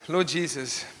Lord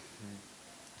Jesus,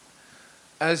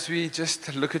 as we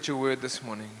just look at your word this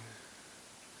morning,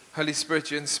 Holy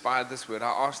Spirit, you inspired this word. I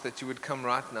ask that you would come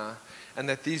right now and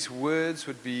that these words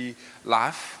would be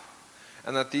life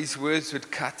and that these words would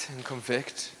cut and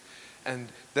convict and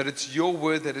that it's your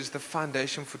word that is the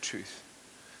foundation for truth.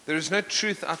 There is no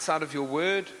truth outside of your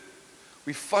word.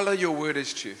 We follow your word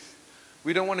as truth.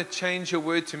 We don't want to change your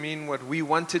word to mean what we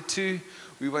want it to.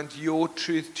 We want your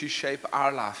truth to shape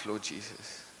our life, Lord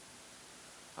Jesus.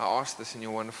 I ask this in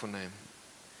your wonderful name.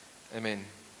 Amen.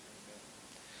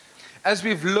 As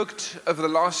we've looked over the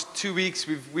last 2 weeks,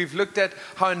 we've looked at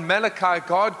how in Malachi,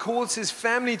 God calls his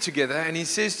family together and he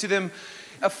says to them,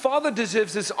 a father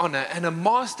deserves his honor and a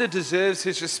master deserves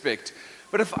his respect.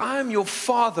 But if I am your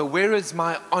father, where is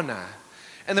my honor?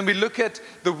 And then we look at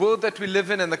the world that we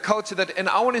live in and the culture and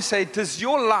I want to say, does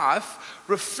your life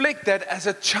reflect that as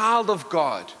a child of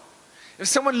God? If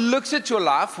someone looks at your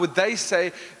life, would they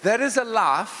say, that is a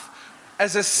life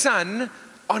as a son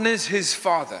honors his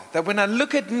father? That when I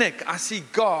look at Nick, I see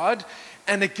God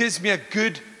and it gives me a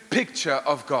good picture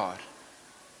of God.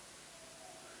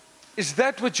 Is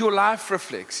that what your life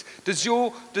reflects? Does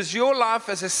your life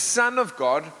as a son of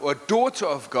God or a daughter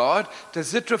of God,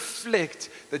 does it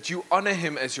reflect that you honor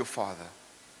him as your father?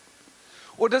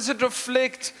 Or does it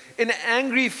reflect an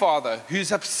angry father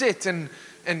who's upset and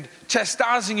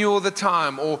chastising you all the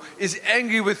time, or is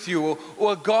angry with you,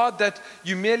 or a God that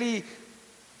you merely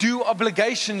do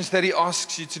obligations that he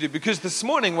asks you to do? Because this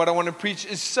morning what I want to preach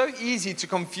is so easy to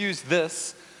confuse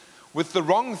this with the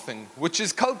wrong thing, which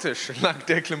is cultish, like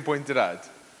Declan pointed out.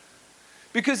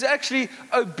 Because actually,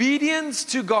 obedience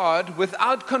to God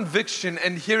without conviction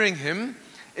and hearing him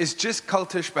is just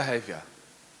cultish behavior.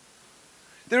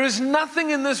 There is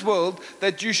nothing in this world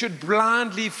that you should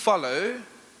blindly follow.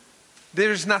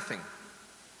 There is nothing.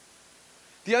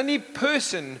 The only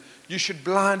person you should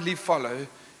blindly follow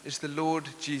is the Lord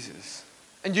Jesus.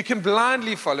 And you can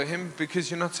blindly follow him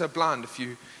because you're not so blind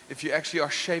if you actually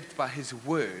are shaped by his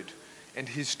word and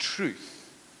his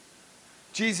truth.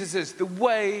 Jesus is the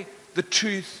way, the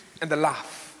truth, and the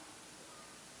life.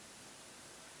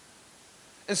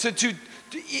 And so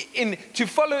to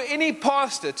follow any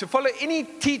pastor, to follow any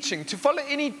teaching, to follow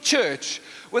any church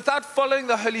without following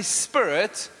the Holy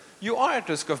Spirit, you are at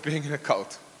risk of being in a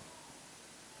cult.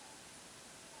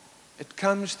 It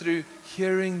comes through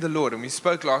hearing the Lord. And we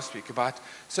spoke last week about,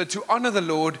 so to honor the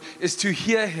Lord is to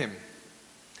hear him.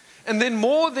 And then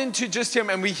more than to just hear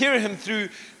him, and we hear him through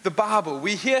the Bible.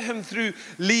 We hear him through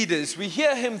leaders. We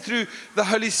hear him through the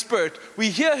Holy Spirit.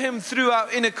 We hear him through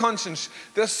our inner conscience.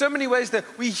 There are so many ways that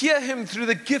we hear him through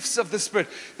the gifts of the Spirit.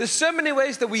 There's so many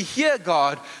ways that we hear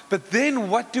God, but then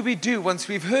what do we do once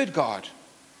we've heard God?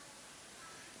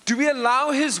 Do we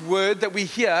allow his word that we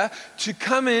hear to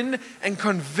come in and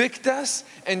convict us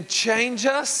and change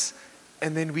us?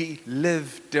 And then we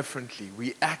live differently.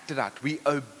 We act it out. We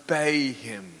obey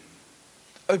him.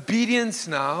 Obedience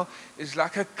now is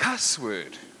like a cuss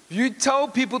word. You tell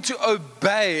people to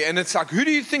obey and it's like, who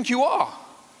do you think you are?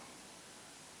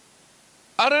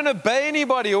 I don't obey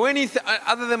anybody or anything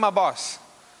other than my boss.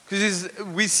 Because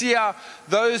we see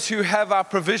those who have our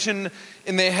provision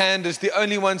in their hand as the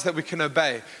only ones that we can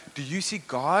obey. Do you see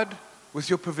God with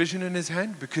your provision in his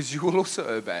hand? Because you will also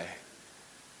obey.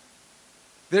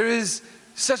 There is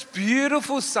such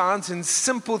beautiful signs and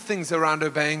simple things around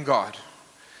obeying God.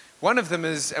 One of them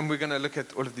is, and we're going to look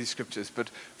at all of these scriptures, but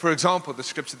for example, the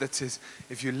scripture that says,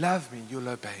 if you love me, you'll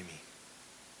obey me.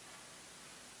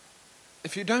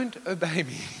 If you don't obey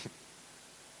me,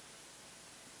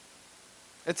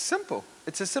 it's simple.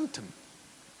 It's a symptom.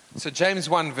 So James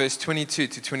 1 verse 22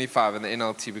 to 25 in the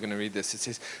NLT, we're going to read this. It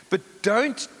says, but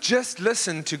don't just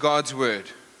listen to God's word.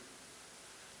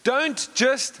 Don't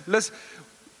just listen.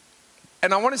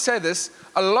 And I want to say this,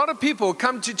 a lot of people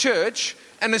come to church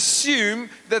and assume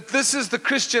that this is the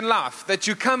Christian life, that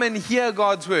you come and hear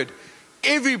God's word.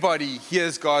 Everybody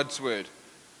hears God's word.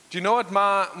 Do you know what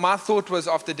my thought was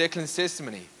after Declan's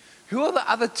testimony? Who are the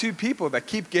other two people that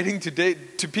keep getting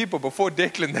to people before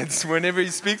Declan? That's whenever he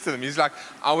speaks to them. He's like,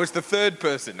 I was the third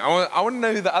person. I want to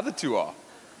know who the other two are.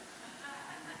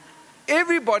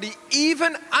 Everybody,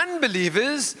 even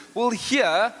unbelievers, will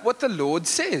hear what the Lord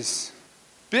says.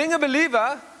 Being a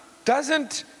believer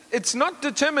it's not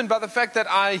determined by the fact that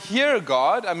I hear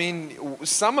God. I mean,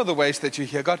 some of the ways that you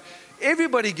hear God,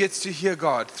 everybody gets to hear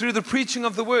God through the preaching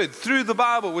of the word, through the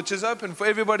Bible, which is open for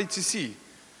everybody to see.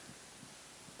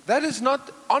 That is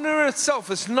not, honor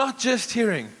itself is not just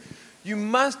hearing. You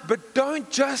must, but don't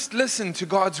just listen to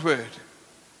God's word.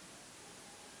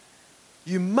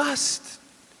 You must,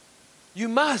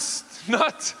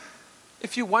 not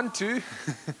if you want to.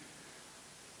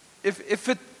 if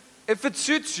it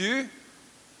suits you,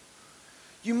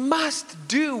 you must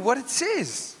do what it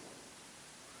says.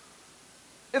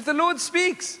 If the Lord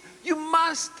speaks, you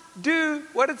must do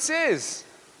what it says.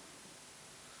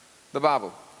 The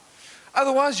Bible.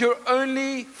 Otherwise, you're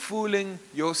only fooling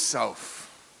yourself.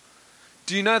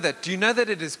 Do you know that? Do you know that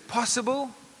it is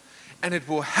possible and it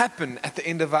will happen at the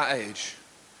end of our age?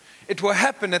 It will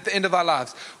happen at the end of our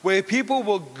lives, where people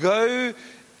will go,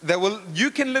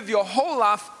 you can live your whole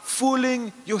life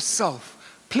fooling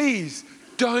yourself. Please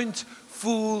don't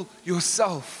fool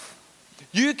yourself.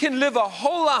 You can live a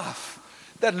whole life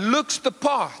that looks the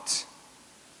part,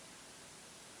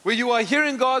 where you are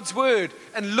hearing God's word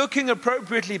and looking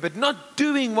appropriately, but not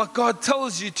doing what God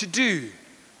tells you to do.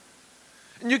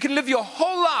 And you can live your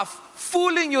whole life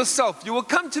fooling yourself. You will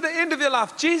come to the end of your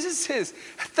life. Jesus says,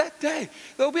 at that day,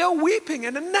 there will be a weeping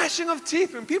and a gnashing of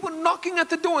teeth and people knocking at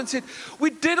the door and said,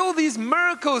 we did all these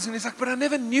miracles. And he's like, but I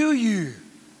never knew you.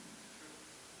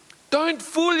 Don't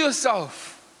fool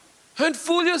yourself. Don't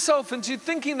fool yourself into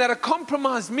thinking that a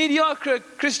compromised, mediocre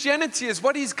Christianity is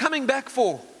what he's coming back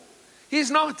for. He's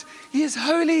not. He is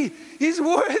holy. He's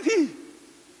worthy.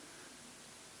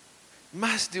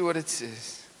 Must do what it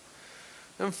says.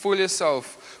 Don't fool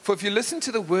yourself. For if you listen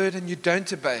to the word and you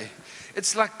don't obey,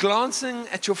 it's like glancing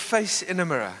at your face in a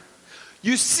mirror.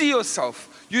 You see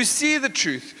yourself. You see the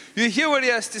truth. You hear what he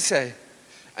has to say.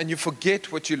 And you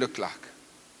forget what you look like.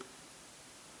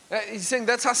 He's saying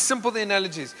that's how simple the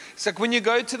analogy is. It's like when you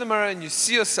go to the mirror and you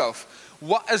see yourself,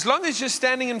 as long as you're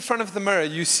standing in front of the mirror,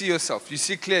 you see yourself. You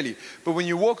see clearly. But when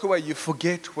you walk away, you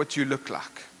forget what you look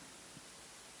like.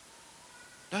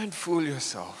 Don't fool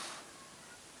yourself.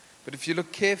 But if you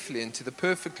look carefully into the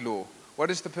perfect law,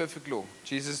 what is the perfect law?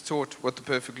 Jesus taught what the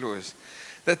perfect law is.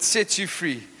 That sets you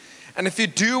free. And if you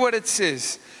do what it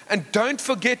says, and don't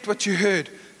forget what you heard,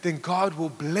 then God will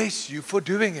bless you for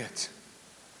doing it.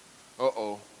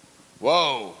 Uh-oh.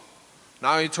 Whoa.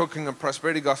 Now you're talking a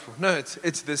prosperity gospel. No,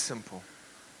 it's this simple.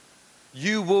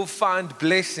 You will find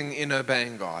blessing in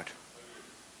obeying God.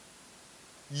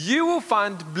 You will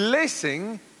find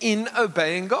blessing in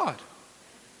obeying God.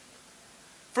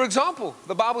 For example,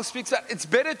 the Bible speaks that it's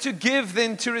better to give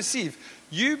than to receive.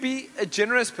 You be a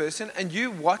generous person and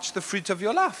you watch the fruit of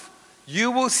your life.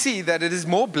 You will see that it is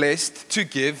more blessed to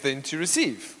give than to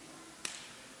receive.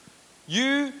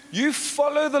 You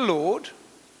follow the Lord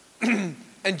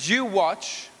and you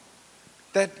watch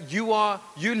that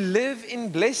you live in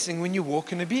blessing when you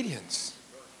walk in obedience.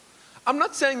 I'm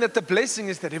not saying that the blessing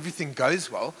is that everything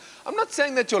goes well. I'm not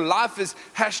saying that your life is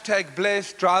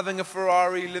 #blessed, driving a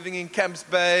Ferrari, living in Camps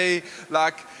Bay.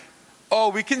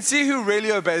 We can see who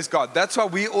really obeys God. That's why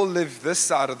we all live this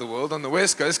side of the world on the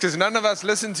West Coast, because none of us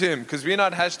listen to him, because we're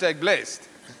not #blessed.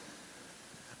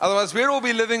 Otherwise, we'd all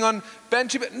be living on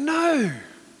Bantry. But no,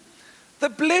 the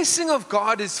blessing of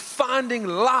God is finding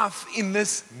life in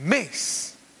this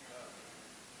mess.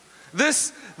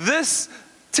 This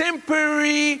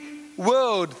temporary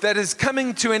world that is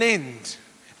coming to an end,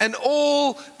 and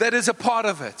all that is a part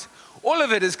of it, all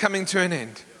of it is coming to an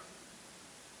end.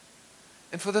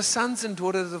 And for the sons and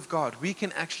daughters of God, we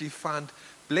can actually find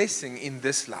blessing in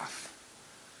this life.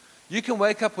 You can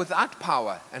wake up without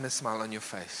power and a smile on your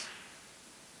face.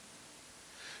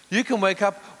 You can wake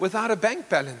up without a bank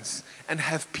balance and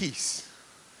have peace.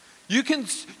 You can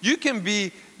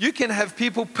have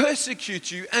people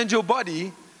persecute you and your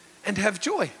body and have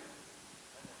joy.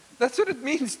 That's what it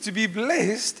means to be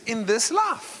blessed in this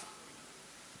life.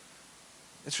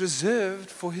 It's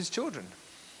reserved for his children.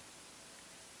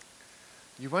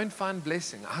 You won't find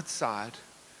blessing outside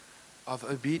of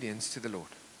obedience to the Lord.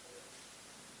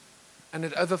 And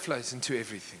it overflows into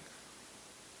everything.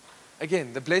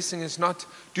 Again, the blessing is not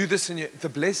do this the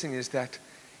blessing is that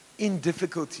in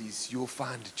difficulties you'll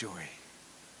find joy.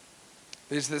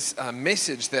 There's this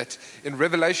message that in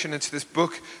Revelation, it's this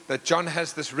book that John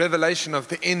has this revelation of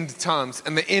the end times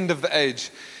and the end of the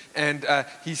age. And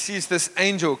he sees this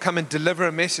angel come and deliver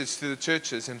a message to the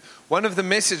churches. And one of the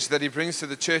messages that he brings to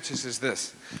the churches is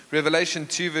this. Revelation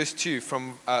 2 verse 2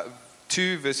 from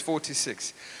 2 verse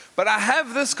 46. But I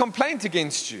have this complaint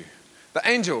against you. The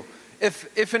angel.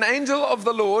 If an angel of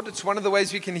the Lord, it's one of the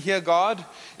ways we can hear God.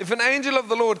 If an angel of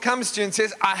the Lord comes to you and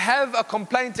says, I have a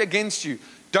complaint against you,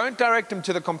 don't direct him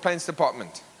to the complaints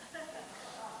department.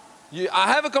 I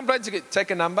have a complaint to get.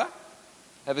 Take a number.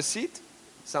 Have a seat.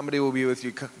 Somebody will be with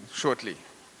you shortly.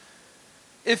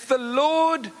 If the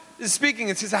Lord is speaking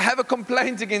and says, I have a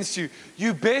complaint against you,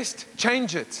 you best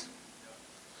change it.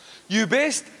 You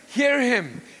best hear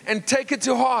him and take it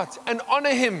to heart and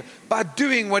honor him by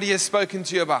doing what he has spoken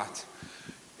to you about.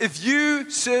 If you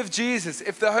serve Jesus,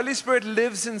 if the Holy Spirit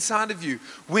lives inside of you,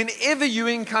 whenever you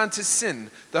encounter sin,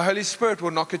 the Holy Spirit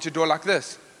will knock at your door like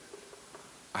this.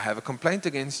 I have a complaint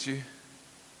against you.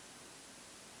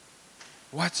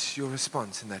 What's your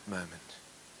response in that moment?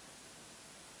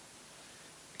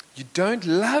 You don't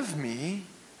love me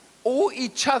or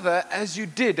each other as you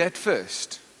did at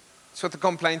first. That's what the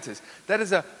complaint is. That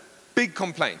is a big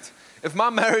complaint. If my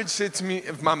wife said to me,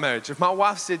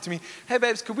 hey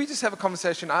babes, could we just have a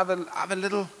conversation? I have a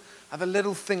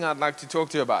little thing I'd like to talk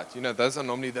to you about. You know, those are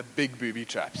normally the big booby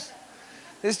traps.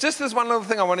 There's just this one little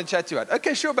thing I want to chat to you about.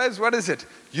 Okay, sure, babes, what is it?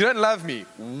 You don't love me.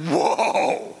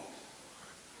 Whoa!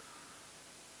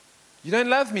 You don't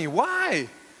love me. Why?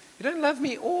 You don't love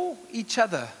me or each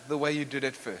other the way you did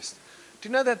at first. Do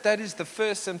you know that that is the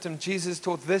first symptom Jesus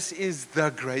taught? This is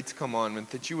the great commandment,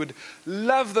 that you would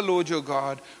love the Lord your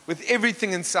God with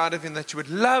everything inside of him, that you would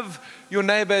love your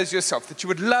neighbor as yourself, that you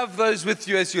would love those with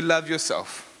you as you love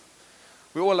yourself.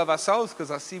 We all love ourselves because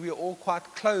I see we're all quite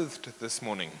clothed this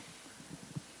morning.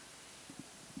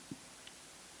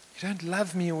 You don't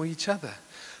love me or each other.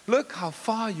 Look how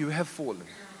far you have fallen.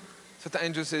 That's what the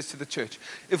angel says to the church.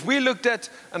 If we looked at,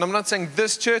 and I'm not saying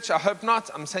this church, I hope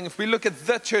not, I'm saying if we look at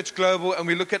the church global and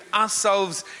we look at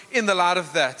ourselves in the light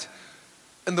of that,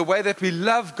 in the way that we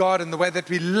love God and the way that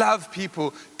we love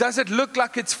people, does it look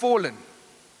like it's fallen?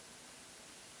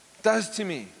 It does to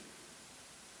me.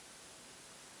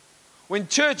 When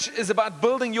church is about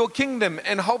building your kingdom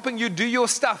and helping you do your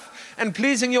stuff and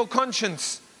pleasing your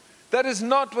conscience, that is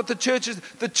not what the church is.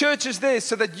 The church is there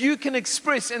so that you can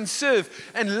express and serve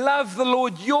and love the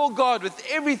Lord your God with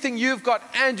everything you've got,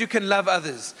 and you can love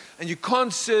others. And you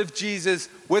can't serve Jesus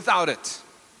without it.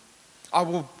 I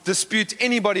will dispute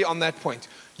anybody on that point.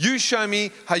 You show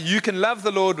me how you can love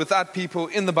the Lord without people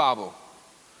in the Bible.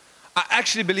 I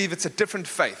actually believe it's a different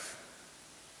faith.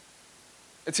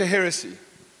 It's a heresy.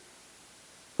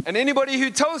 And anybody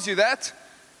who tells you that,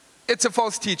 it's a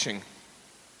false teaching.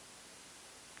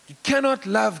 You cannot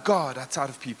love God outside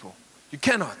of people. You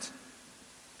cannot.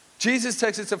 Jesus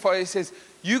takes it so far, he says,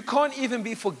 you can't even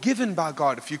be forgiven by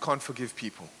God if you can't forgive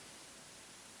people.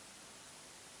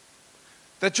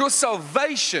 That your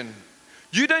salvation,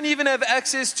 you don't even have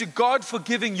access to God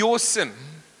forgiving your sin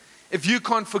if you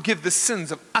can't forgive the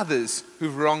sins of others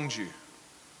who've wronged you.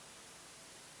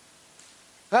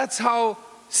 That's how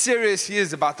serious he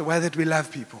is about the way that we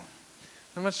love people.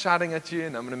 I'm not shouting at you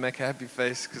and I'm going to make a happy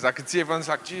face because I can see everyone's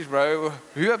like, geez, bro,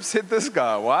 who upset this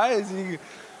guy? Why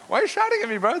are you shouting at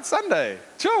me, bro? It's Sunday.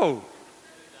 Chill. He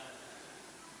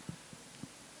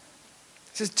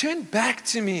says, turn back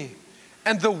to me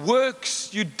and the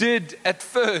works you did at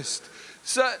first.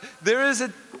 So there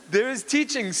is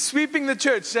teaching sweeping the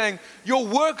church saying, your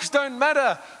works don't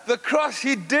matter. The cross,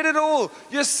 he did it all.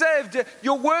 You're saved.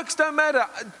 Your works don't matter.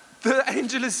 The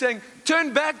angel is saying,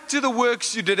 turn back to the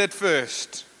works you did at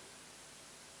first.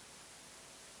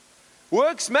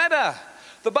 Works matter.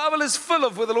 The Bible is full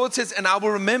of where the Lord says, and I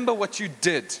will remember what you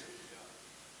did.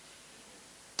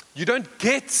 You don't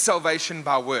get salvation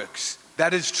by works.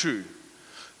 That is true.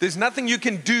 There's nothing you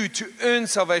can do to earn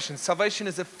salvation. Salvation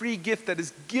is a free gift that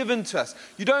is given to us.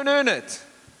 You don't earn it.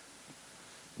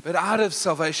 But out of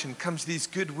salvation comes these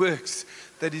good works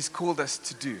that he's called us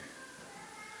to do.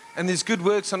 And these good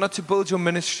works are not to build your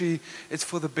ministry, it's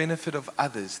for the benefit of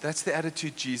others. That's the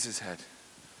attitude Jesus had.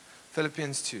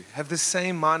 Philippians 2. Have the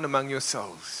same mind among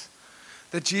yourselves.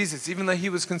 That Jesus, even though he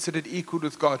was considered equal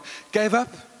with God, gave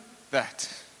up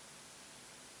that.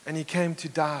 And he came to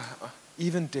die,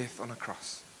 even death on a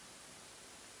cross.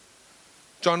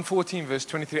 John 14, verse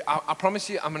 23. I promise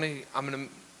you, I'm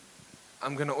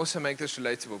going to also make this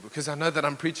relatable because I know that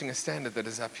I'm preaching a standard that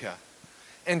is up here.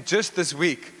 And just this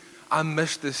week, I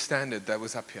missed this standard that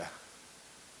was up here.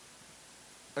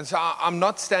 And so I'm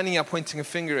not standing here pointing a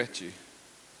finger at you.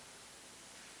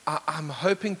 I'm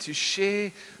hoping to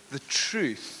share the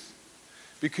truth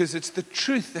because it's the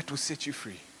truth that will set you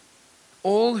free.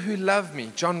 All who love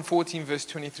me, John 14, verse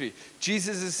 23.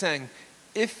 Jesus is saying,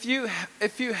 if you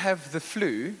have the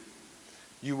flu,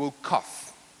 you will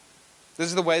cough. This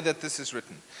is the way that this is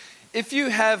written. If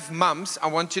you have mumps, I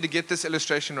want you to get this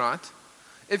illustration right.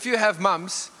 If you have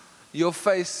mumps, your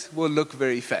face will look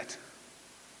very fat.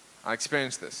 I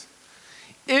experienced this.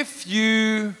 If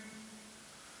you,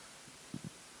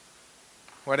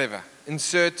 whatever,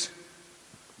 insert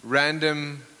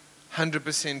random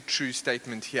 100% true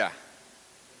statement here.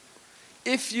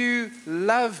 If you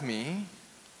love me,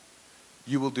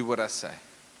 you will do what I say.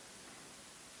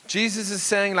 Jesus is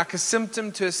saying like a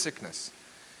symptom to a sickness.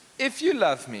 If you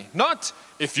love me, not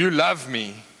if you love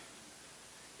me.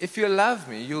 If you love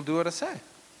me, you'll do what I say.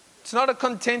 It's not a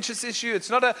contentious issue. It's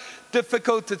not a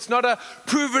difficult. It's not a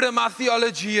prove it in my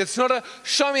theology. It's not a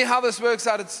show me how this works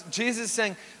out. It's Jesus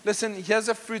saying, listen, here's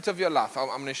a fruit of your life. I'm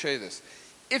going to show you this.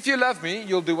 If you love me,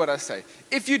 you'll do what I say.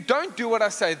 If you don't do what I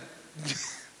say,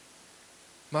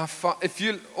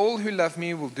 all who love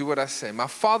me will do what I say. My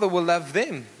Father will love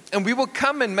them, and we will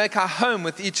come and make our home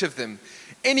with each of them.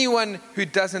 Anyone who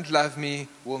doesn't love me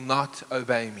will not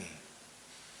obey me.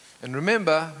 And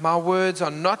remember, my words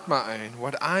are not my own.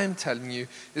 What I am telling you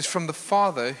is from the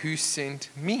Father who sent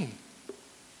me.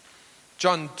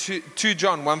 2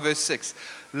 John 1 verse 6.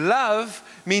 Love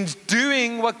means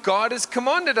doing what God has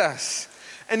commanded us.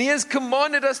 And He has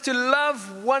commanded us to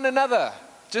love one another,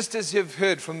 just as you've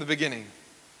heard from the beginning.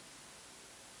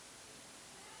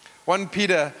 1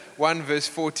 Peter 1 verse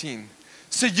 14.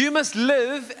 So you must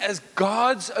live as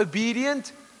God's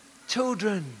obedient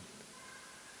children.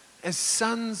 As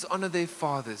sons honor their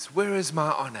fathers, where is my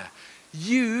honor?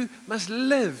 You must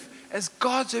live as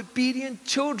God's obedient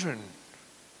children.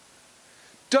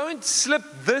 Don't slip.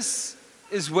 This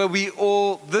is where we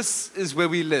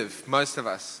live, most of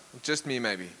us. Just me,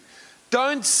 maybe.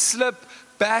 Don't slip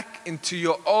back into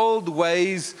your old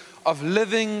ways of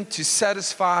living to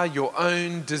satisfy your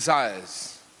own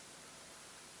desires.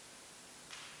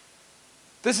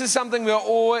 This is something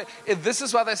this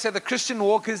is why they say the Christian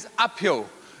walk is uphill.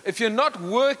 If you're not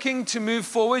working to move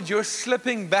forward, you're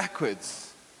slipping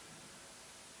backwards.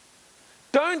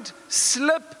 Don't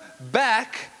slip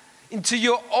back into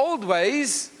your old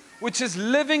ways, which is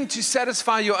living to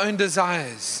satisfy your own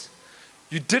desires.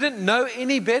 You didn't know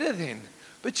any better then,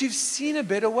 but you've seen a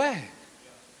better way.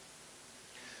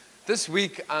 This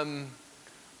week,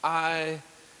 I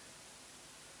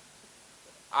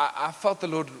felt the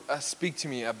Lord speak to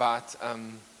me about,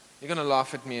 you're going to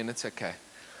laugh at me and it's okay.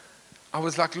 I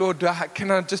was like, Lord,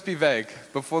 can I just be vague?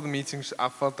 Before the meeting, I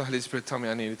felt the Holy Spirit tell me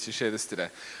I needed to share this today.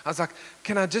 I was like,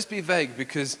 can I just be vague?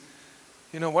 Because,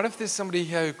 what if there's somebody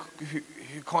here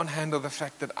who can't handle the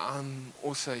fact that I'm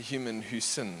also a human who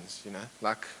sins, and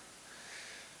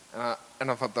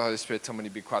I felt the Holy Spirit tell me to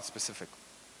be quite specific.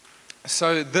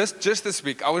 So this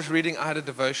week, I had a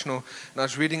devotional, and I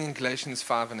was reading in Galatians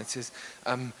 5, and it says,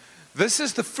 this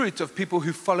is the fruit of people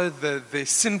who follow their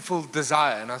sinful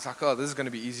desire. And I was like, this is going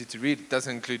to be easy to read. It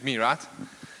doesn't include me, right?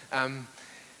 And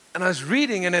I was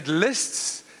reading, and it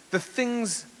lists the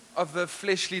things of the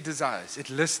fleshly desires. It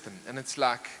lists them. And it's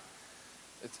like,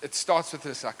 it starts with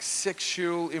this, like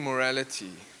sexual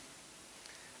immorality,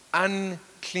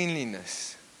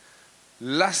 uncleanliness,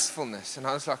 lustfulness. And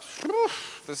I was like,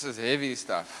 this is heavy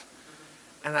stuff.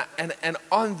 And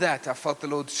on that, I felt the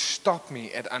Lord stop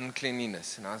me at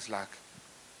uncleanliness. And I was like,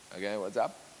 okay, what's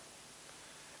up?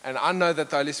 And I know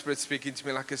that the Holy Spirit's speaking to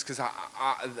me like this because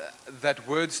that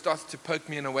word starts to poke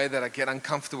me in a way that I get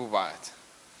uncomfortable by it.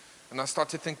 And I start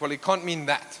to think, well, it can't mean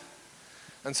that.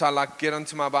 And so I get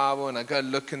onto my Bible and I go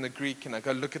look in the Greek and I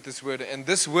go look at this word. And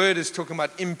this word is talking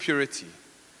about impurity.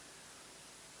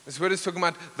 This word is talking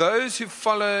about those who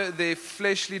follow their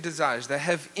fleshly desires. They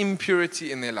have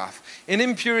impurity in their life. And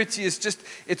impurity is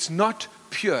it's not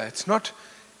pure. It's not.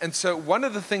 And so one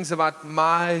of the things about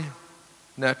my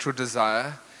natural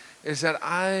desire is that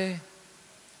and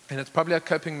it's probably a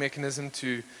coping mechanism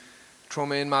to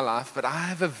trauma in my life, but I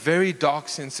have a very dark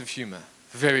sense of humor.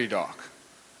 Very dark.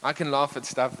 I can laugh at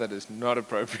stuff that is not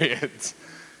appropriate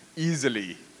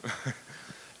easily.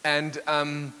 And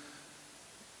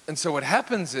so what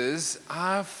happens is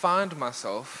I find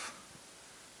myself,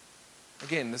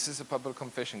 again, this is a public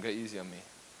confession, go easy on me.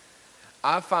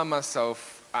 I find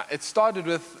myself, it started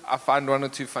with I find one or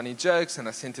two funny jokes and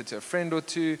I sent it to a friend or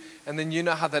two, and then you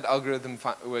know how that algorithm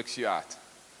works you out.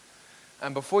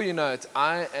 And before you know it,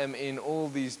 I am in all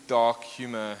these dark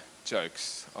humor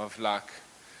jokes of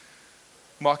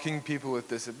mocking people with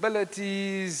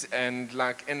disabilities and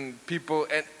people,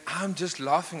 and I'm just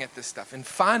laughing at this stuff and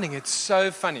finding it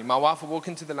so funny. My wife will walk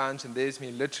into the lounge and there's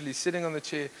me literally sitting on the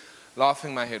chair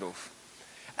laughing my head off.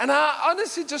 And I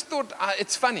honestly just thought,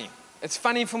 it's funny. It's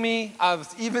funny for me. I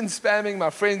was even spamming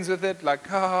my friends with it,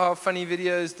 funny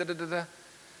videos, da-da-da-da.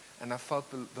 And I felt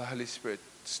the Holy Spirit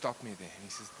stop me there. And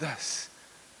He says,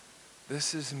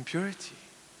 this is impurity.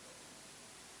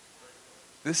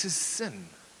 This is sin.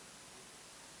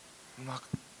 I'm like,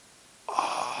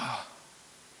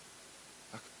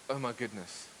 oh my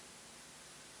goodness.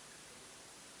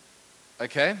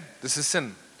 Okay, this is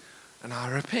sin. And I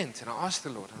repent and I ask the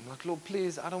Lord. I'm like, Lord,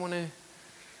 please, I don't want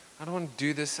to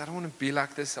do this. I don't want to be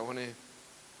like this. I want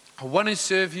to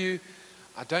serve you.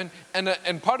 I don't,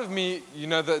 and part of me,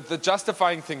 the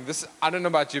justifying thing, this, I don't know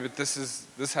about you, but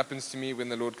this happens to me when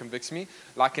the Lord convicts me,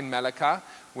 like in Malachi,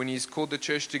 when he's called the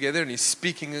church together and he's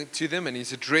speaking to them and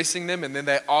he's addressing them and then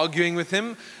they're arguing with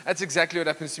him. That's exactly what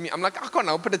happens to me. I'm like, I can't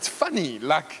help it, it's funny.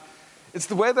 Like, it's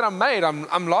the way that I'm made.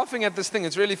 I'm laughing at this thing,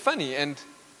 it's really funny. And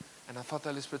I felt the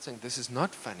Holy Spirit saying, this is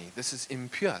not funny, this is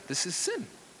impure, this is sin.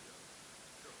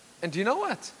 And do you know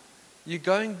what? You're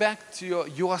going back to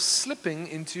you are slipping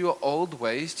into your old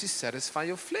ways to satisfy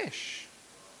your flesh.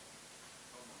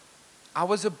 I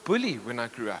was a bully when I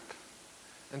grew up.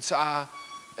 And so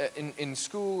in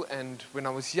school and when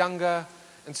I was younger,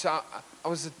 and so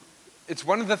it's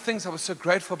one of the things I was so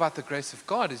grateful about the grace of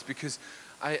God is because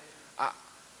I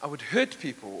would hurt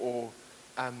people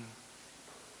and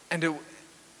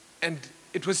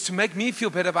it was to make me feel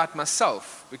better about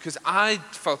myself because I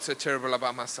felt so terrible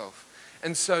about myself.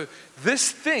 And so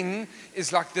this thing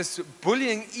is like this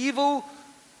bullying, evil,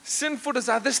 sinful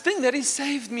desire, this thing that he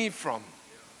saved me from.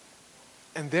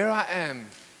 And there I am,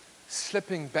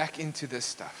 slipping back into this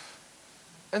stuff.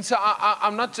 And so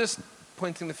I'm not just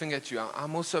pointing the finger at you,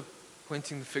 I'm also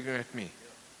pointing the finger at me.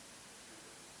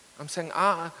 I'm saying,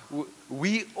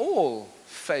 we all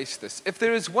face this. If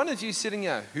there is one of you sitting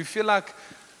here who feel like,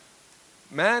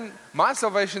 man, my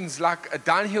salvation's like a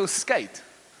downhill skate.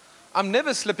 I'm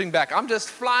never slipping back. I'm just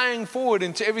flying forward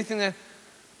into everything.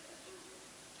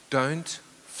 Don't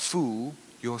fool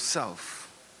yourself.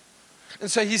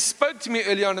 And so he spoke to me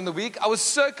early on in the week. I was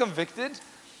so convicted.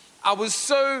 I was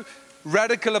so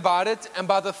radical about it. And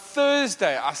by the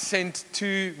Thursday, I sent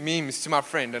 2 memes to my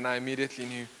friend, and I immediately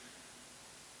knew.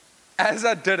 As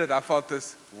I did it, I felt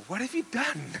this, what have you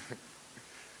done?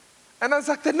 And I was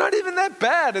like, they're not even that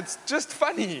bad. It's just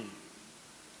funny.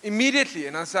 Immediately.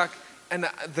 And I was like, and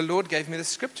the Lord gave me the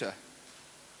scripture.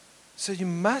 So you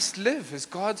must live as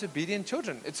God's obedient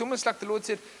children. It's almost like the Lord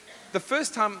said, the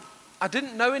first time I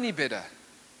didn't know any better.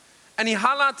 And he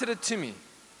highlighted it to me.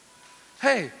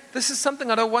 Hey, this is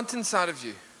something I don't want inside of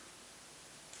you.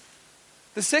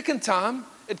 The second time,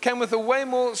 it came with a way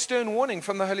more stern warning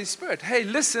from the Holy Spirit. Hey,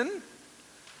 listen,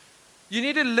 you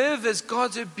need to live as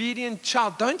God's obedient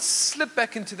child. Don't slip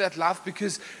back into that life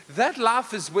because that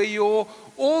life is where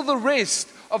all the rest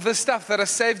of the stuff that has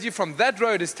saved you from that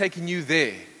road is taking you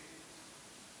there.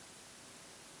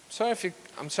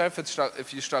 I'm sorry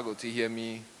if you struggle to hear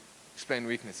me explain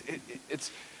weakness.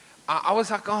 I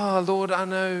was like, oh Lord, I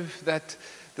know that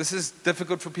this is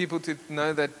difficult for people to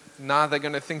know that now they're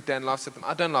going to think Dan laughs at them.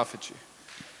 I don't laugh at you,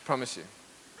 promise you.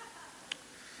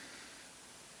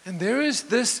 And there is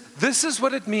this is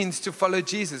what it means to follow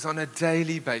Jesus on a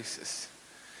daily basis.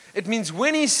 It means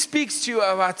when he speaks to you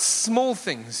about small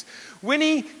things, when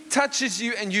he touches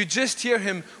you and you just hear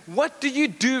him, what do you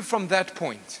do from that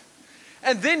point?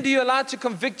 And then do you allow it to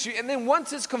convict you? And then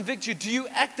once it's convicted you, do you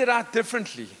act it out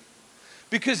differently?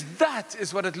 Because that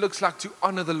is what it looks like to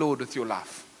honor the Lord with your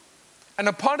life. And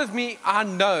a part of me, I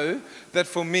know that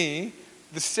for me,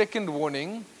 the second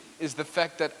warning is the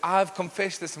fact that I've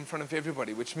confessed this in front of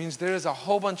everybody, which means there is a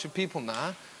whole bunch of people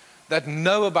now that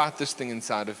know about this thing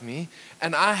inside of me,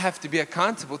 and I have to be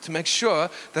accountable to make sure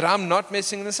that I'm not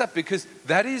messing this up, because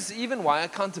that is even why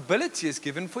accountability is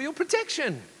given for your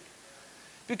protection.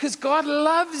 Because God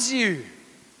loves you.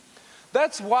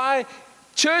 That's why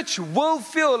church will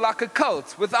feel like a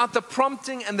cult without the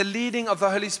prompting and the leading of the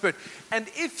Holy Spirit. And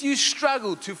if you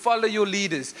struggle to follow your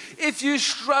leaders, if you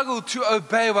struggle to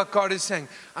obey what God is saying,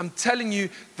 I'm telling you,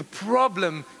 the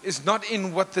problem is not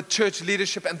in what the church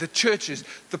leadership and the church is.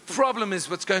 The problem is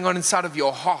what's going on inside of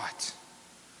your heart.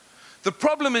 The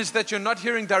problem is that you're not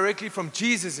hearing directly from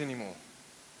Jesus anymore.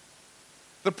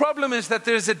 The problem is that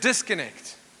there's a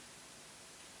disconnect.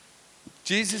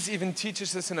 Jesus even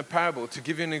teaches this in a parable. To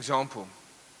give you an example,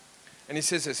 and he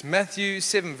says this, Matthew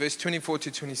 7, verse 24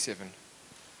 to 27.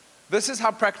 This is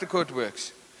how practical it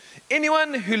works.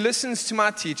 Anyone who listens to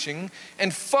my teaching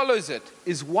and follows it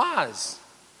is wise.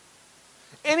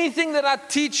 Anything that I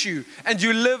teach you and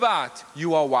you live out,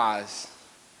 you are wise.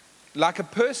 Like a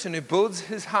person who builds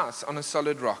his house on a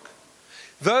solid rock.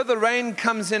 Though the rain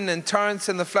comes in and torrents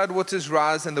and the floodwaters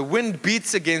rise and the wind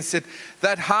beats against it,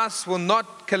 that house will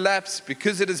not collapse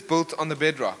because it is built on the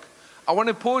bedrock. I want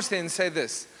to pause there and say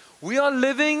this. We are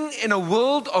living in a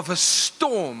world of a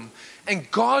storm, and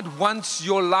God wants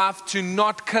your life to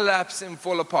not collapse and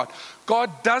fall apart.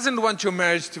 God doesn't want your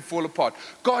marriage to fall apart.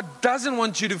 God doesn't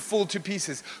want you to fall to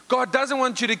pieces. God doesn't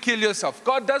want you to kill yourself.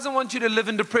 God doesn't want you to live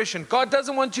in depression. God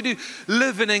doesn't want you to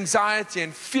live in anxiety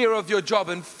and fear of your job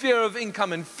and fear of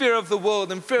income and fear of the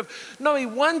world and fear of... No, He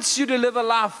wants you to live a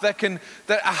life that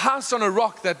a house on a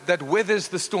rock that weathers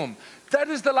the storm. That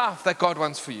is the life that God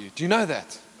wants for you. Do you know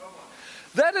that?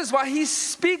 That is why He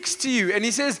speaks to you and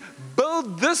He says,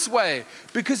 build this way.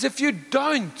 Because if you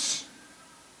don't,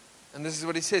 and this is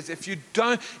what He says, if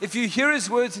you hear His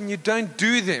words and you don't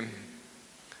do them,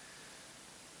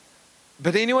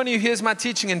 but anyone who hears my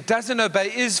teaching and doesn't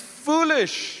obey is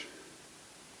foolish.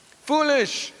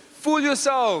 Foolish. Fool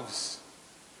yourselves.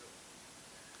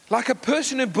 Like a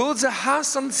person who builds a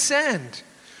house on sand.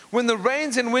 When the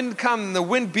rains and wind come and the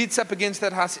wind beats up against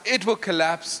that house, it will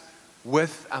collapse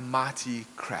with a mighty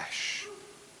crash.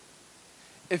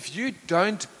 If you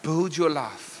don't build your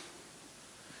life,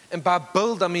 and by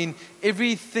build I mean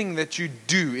everything that you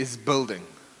do is building.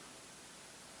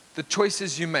 The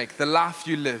choices you make, the life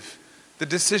you live, the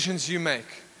decisions you make,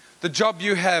 the job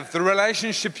you have, the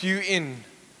relationship you're in,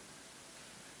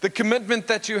 the commitment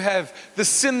that you have, the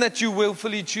sin that you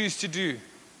willfully choose to do.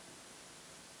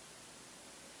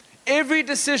 Every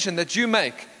decision that you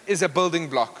make is a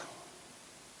building block.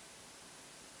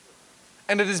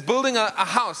 And it is building a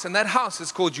house, and that house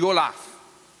is called your life.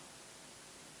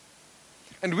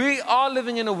 And we are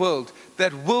living in a world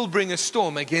that will bring a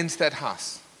storm against that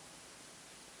house.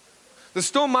 The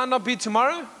storm might not be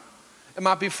tomorrow. It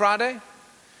might be Friday.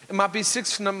 It might be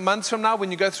 6 months from now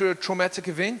when you go through a traumatic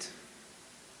event.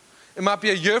 It might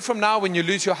be a year from now when you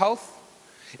lose your health.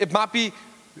 It might be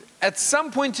at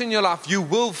some point in your life you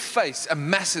will face a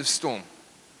massive storm.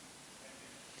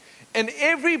 And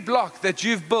every block that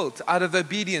you've built out of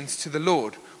obedience to the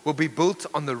Lord will be built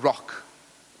on the rock.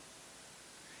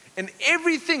 And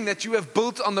everything that you have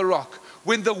built on the rock,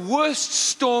 when the worst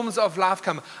storms of life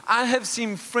come, I have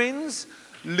seen friends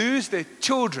lose their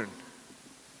children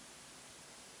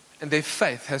and their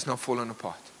faith has not fallen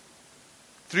apart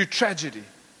through tragedy.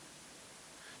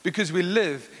 Because we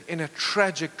live in a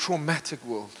tragic, traumatic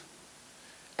world.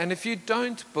 And if you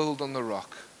don't build on the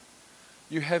rock,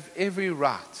 you have every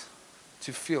right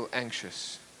to feel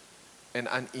anxious and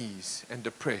unease and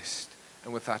depressed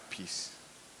and without peace.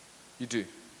 You do.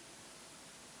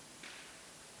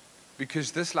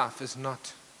 Because this life is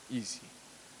not easy.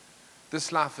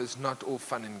 This life is not all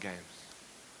fun and games.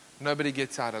 Nobody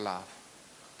gets out alive.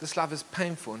 This life is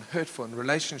painful and hurtful in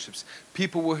relationships.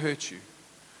 People will hurt you.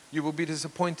 You will be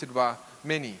disappointed by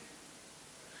many.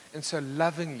 And so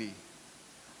lovingly,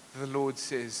 the Lord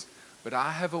says, but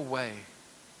I have a way,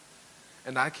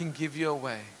 and I can give you a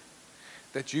way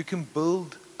that you can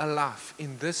build a life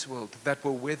in this world that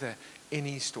will weather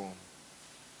any storm.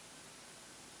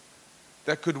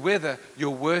 That could weather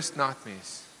your worst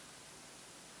nightmares.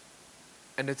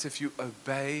 And it's if you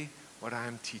obey what I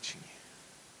am teaching you.